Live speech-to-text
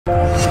Hi,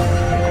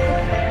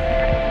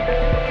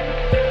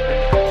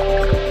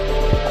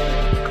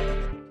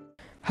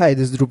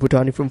 this is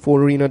Ruputani from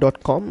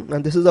Fonearena.com,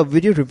 and this is a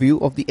video review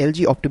of the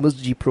LG Optimus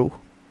G Pro.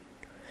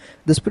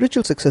 The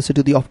spiritual successor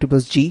to the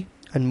Optimus G,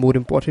 and more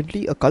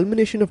importantly, a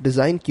culmination of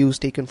design cues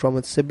taken from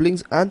its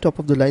siblings and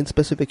top-of-the-line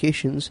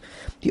specifications,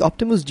 the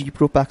Optimus G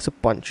Pro packs a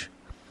punch.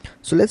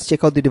 So let's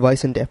check out the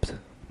device in depth.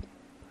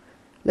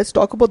 Let's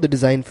talk about the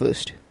design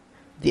first.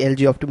 The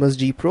LG Optimus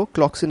G Pro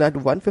clocks in at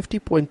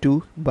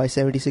 150.2 by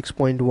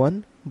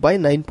 76.1 by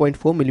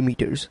 9.4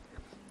 millimeters.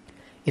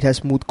 It has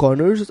smooth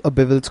corners, a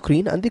beveled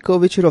screen, and the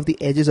curvature of the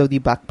edges of the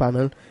back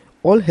panel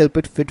all help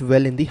it fit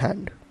well in the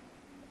hand.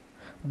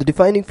 The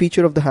defining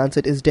feature of the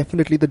handset is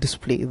definitely the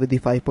display, with the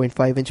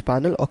 5.5-inch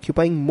panel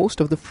occupying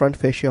most of the front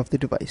fascia of the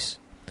device.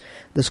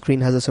 The screen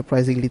has a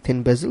surprisingly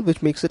thin bezel,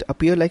 which makes it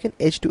appear like an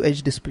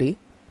edge-to-edge display.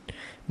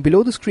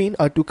 Below the screen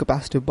are two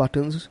capacitive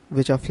buttons,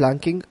 which are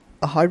flanking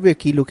a hardware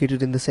key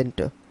located in the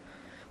center.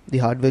 The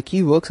hardware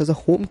key works as a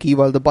home key,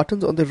 while the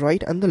buttons on the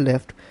right and the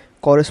left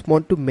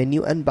correspond to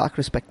menu and back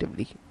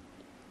respectively.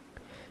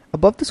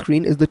 Above the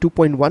screen is the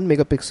 2.1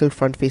 megapixel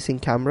front-facing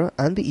camera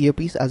and the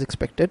earpiece as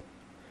expected.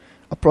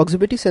 A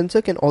proximity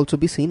sensor can also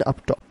be seen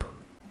up top.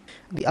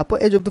 The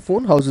upper edge of the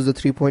phone houses a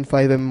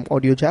 3.5mm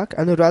audio jack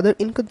and a rather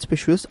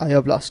inconspicuous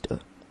IR blaster.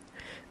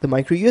 The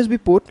micro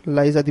USB port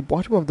lies at the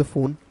bottom of the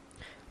phone,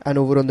 and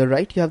over on the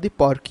right you have the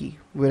power key,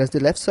 whereas the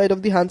left side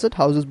of the handset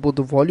houses both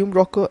the volume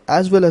rocker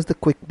as well as the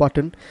quick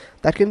button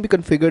that can be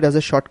configured as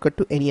a shortcut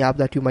to any app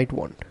that you might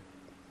want.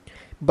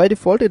 By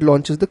default, it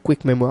launches the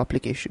Quick Memo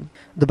application.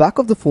 The back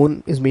of the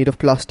phone is made of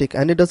plastic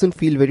and it doesn't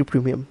feel very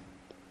premium.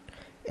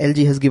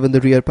 LG has given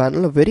the rear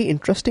panel a very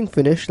interesting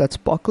finish that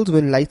sparkles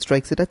when light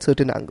strikes it at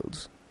certain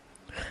angles.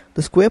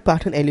 The square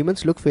pattern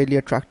elements look fairly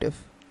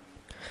attractive.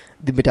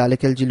 The metallic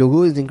LG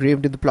logo is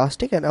engraved in the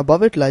plastic, and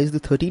above it lies the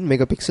 13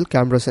 megapixel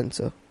camera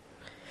sensor.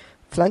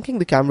 Flanking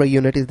the camera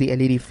unit is the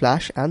LED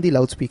flash and the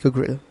loudspeaker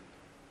grille.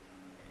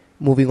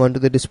 Moving on to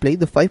the display,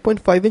 the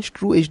 5.5-inch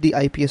True HD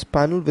IPS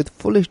panel with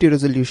Full HD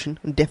resolution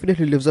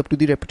definitely lives up to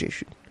the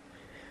reputation.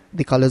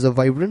 The colors are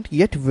vibrant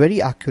yet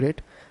very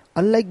accurate,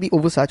 unlike the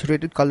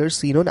oversaturated colors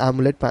seen on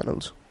AMOLED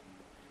panels.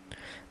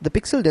 The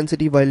pixel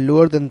density, while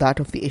lower than that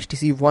of the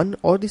HTC One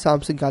or the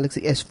Samsung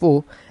Galaxy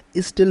S4,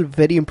 is still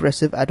very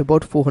impressive at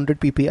about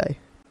 400 ppi.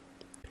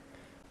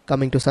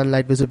 Coming to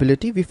sunlight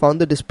visibility, we found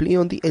the display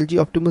on the LG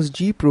Optimus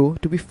G Pro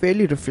to be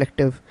fairly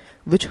reflective,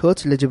 which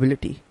hurts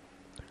legibility.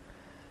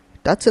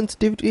 Touch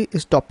sensitivity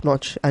is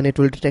top-notch, and it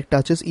will detect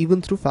touches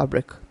even through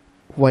fabric.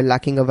 While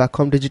lacking a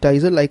Wacom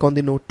digitizer like on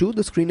the Note 2,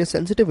 the screen is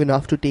sensitive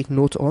enough to take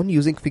notes on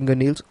using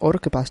fingernails or a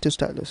capacitive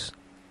stylus.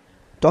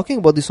 Talking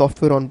about the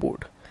software on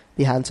board,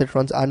 the handset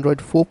runs Android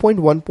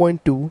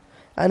 4.1.2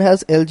 and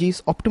has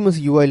LG's Optimus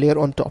UI layer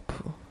on top.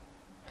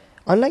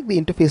 Unlike the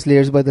interface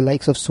layers by the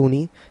likes of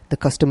Sony, the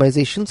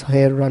customizations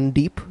here run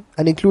deep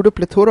and include a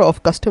plethora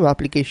of custom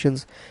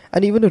applications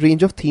and even a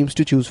range of themes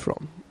to choose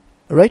from.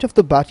 Right off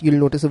the bat, you'll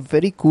notice a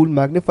very cool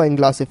magnifying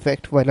glass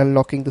effect while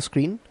unlocking the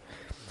screen,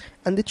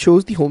 and it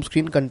shows the home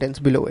screen contents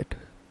below it.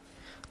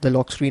 The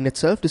lock screen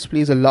itself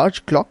displays a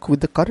large clock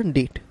with the current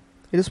date.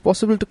 It is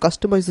possible to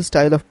customize the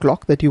style of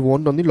clock that you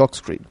want on the lock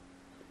screen.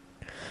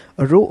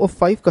 A row of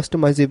 5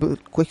 customizable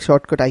quick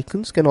shortcut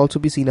icons can also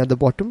be seen at the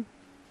bottom.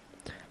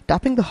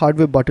 Tapping the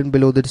hardware button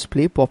below the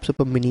display pops up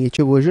a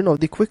miniature version of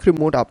the quick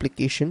remote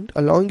application,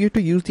 allowing you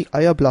to use the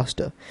IR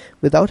blaster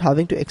without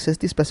having to access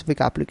the specific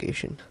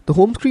application. The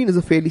home screen is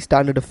a fairly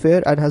standard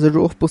affair and has a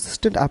row of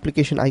persistent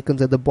application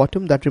icons at the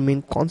bottom that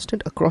remain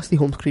constant across the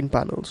home screen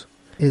panels.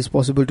 It is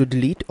possible to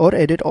delete or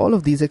edit all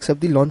of these except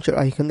the launcher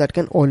icon that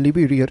can only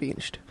be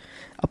rearranged.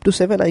 Up to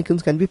 7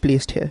 icons can be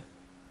placed here.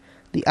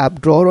 The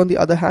app drawer, on the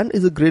other hand,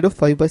 is a grid of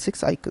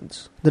 5x6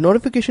 icons. The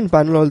notification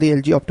panel on the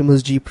LG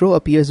Optimus G Pro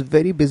appears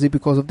very busy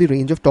because of the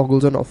range of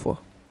toggles on offer.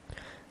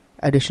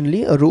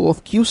 Additionally, a row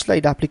of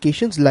Q-Slide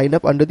applications line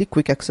up under the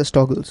quick access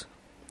toggles.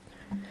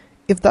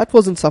 If that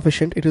wasn't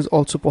sufficient, it is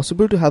also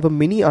possible to have a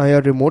mini IR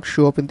remote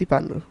show up in the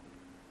panel.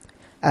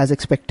 As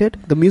expected,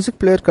 the music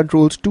player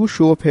controls do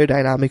show up here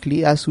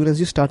dynamically as soon as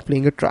you start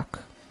playing a track.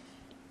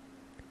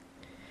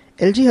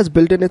 LG has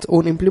built in its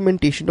own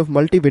implementation of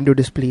multi-window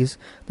displays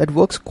that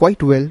works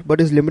quite well but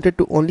is limited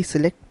to only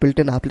select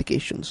built-in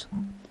applications.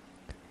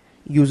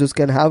 Users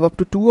can have up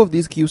to 2 of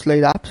these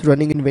Q-Slide apps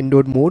running in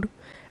windowed mode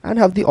and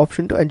have the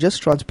option to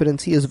adjust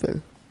transparency as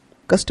well.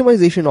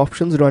 Customization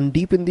options run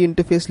deep in the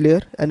interface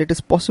layer, and it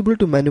is possible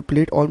to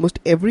manipulate almost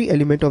every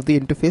element of the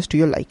interface to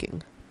your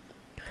liking.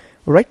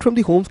 Right from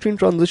the home screen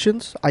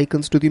transitions,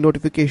 icons to the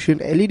notification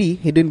LED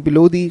hidden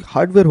below the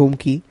hardware home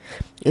key,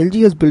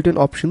 LG has built in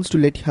options to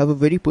let you have a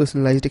very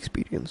personalized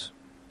experience.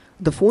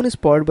 The phone is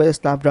powered by a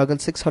Snapdragon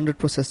 600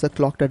 processor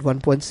clocked at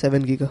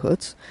 1.7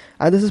 GHz,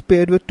 and this is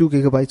paired with 2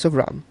 GB of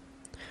RAM.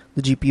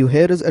 The GPU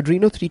here is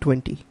Adreno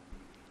 320.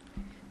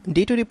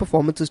 Day-to-day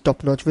performance is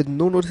top-notch with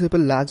no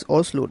noticeable lags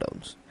or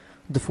slowdowns.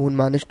 The phone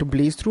managed to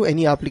blaze through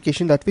any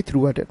application that we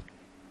threw at it.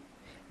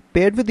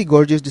 Paired with the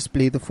gorgeous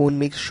display, the phone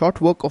makes short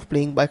work of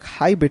playing back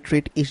high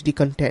bitrate HD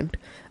content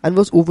and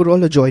was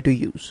overall a joy to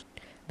use.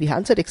 The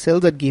handset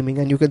excels at gaming,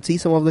 and you can see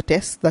some of the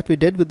tests that we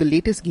did with the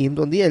latest games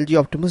on the LG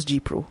Optimus G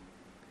Pro.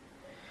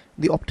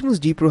 The Optimus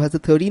G Pro has a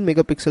 13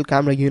 megapixel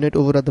camera unit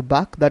over at the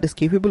back that is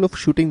capable of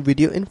shooting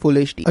video in Full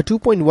HD. A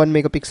 2.1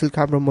 megapixel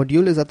camera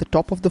module is at the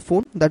top of the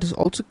phone that is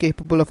also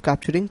capable of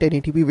capturing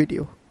 1080p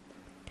video.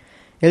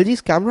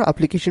 LG's camera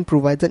application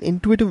provides an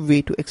intuitive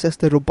way to access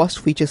the robust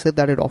feature set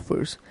that it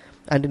offers,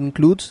 and it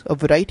includes a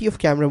variety of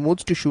camera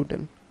modes to shoot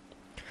in.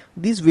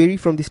 These vary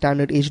from the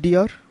standard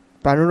HDR,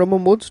 panorama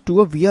modes to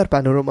a VR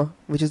panorama,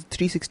 which is a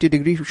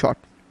 360-degree shot,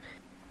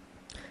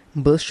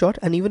 burst shot,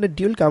 and even a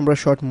dual camera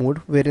shot mode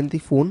wherein the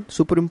phone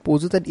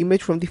superimposes an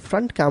image from the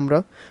front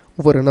camera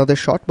over another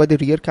shot by the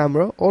rear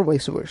camera or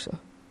vice versa.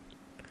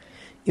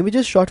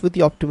 Images shot with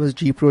the Optimus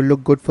G Pro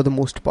look good for the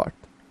most part.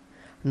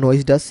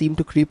 Noise does seem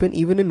to creep in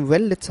even in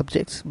well-lit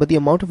subjects, but the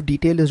amount of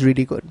detail is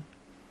really good.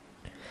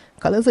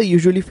 Colors are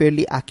usually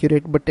fairly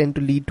accurate but tend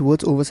to lead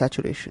towards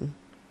oversaturation.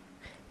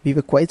 We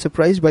were quite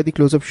surprised by the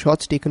close-up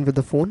shots taken with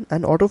the phone,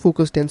 and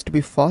autofocus tends to be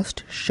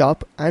fast,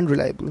 sharp, and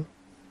reliable.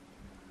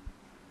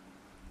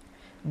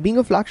 Being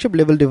a flagship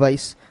level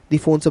device, the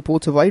phone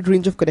supports a wide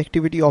range of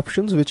connectivity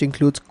options which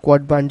includes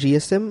quad-band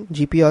GSM,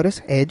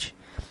 GPRS, Edge,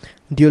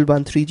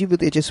 dual-band 3G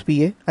with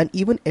HSPA, and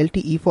even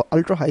LTE for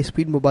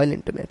ultra-high-speed mobile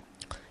internet.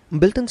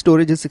 Built-in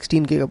storage is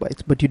 16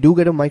 GB, but you do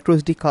get a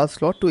microSD card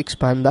slot to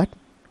expand that.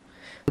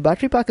 The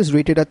battery pack is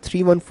rated at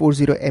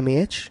 3140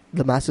 mAh.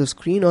 The massive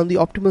screen on the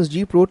Optimus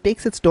G Pro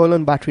takes its toll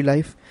on battery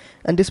life,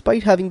 and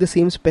despite having the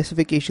same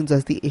specifications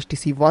as the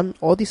HTC One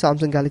or the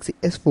Samsung Galaxy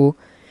S4,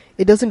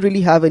 it doesn't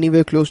really have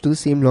anywhere close to the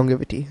same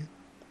longevity.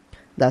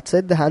 That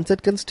said, the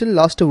handset can still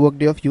last a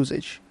workday of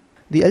usage.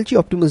 The LG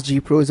Optimus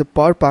G Pro is a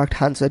power-packed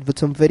handset with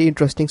some very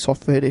interesting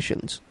software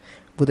additions.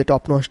 With a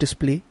top-notch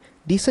display,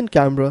 decent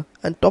camera,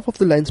 and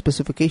top-of-the-line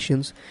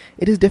specifications,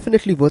 it is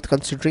definitely worth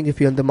considering if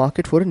you're in the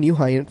market for a new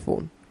high-end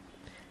phone.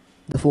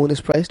 The phone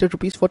is priced at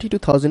Rs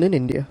 42,000 in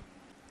India.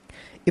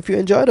 If you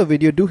enjoyed our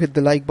video, do hit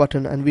the like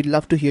button and we'd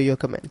love to hear your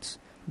comments.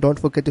 Don't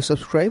forget to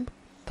subscribe.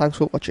 Thanks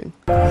for watching.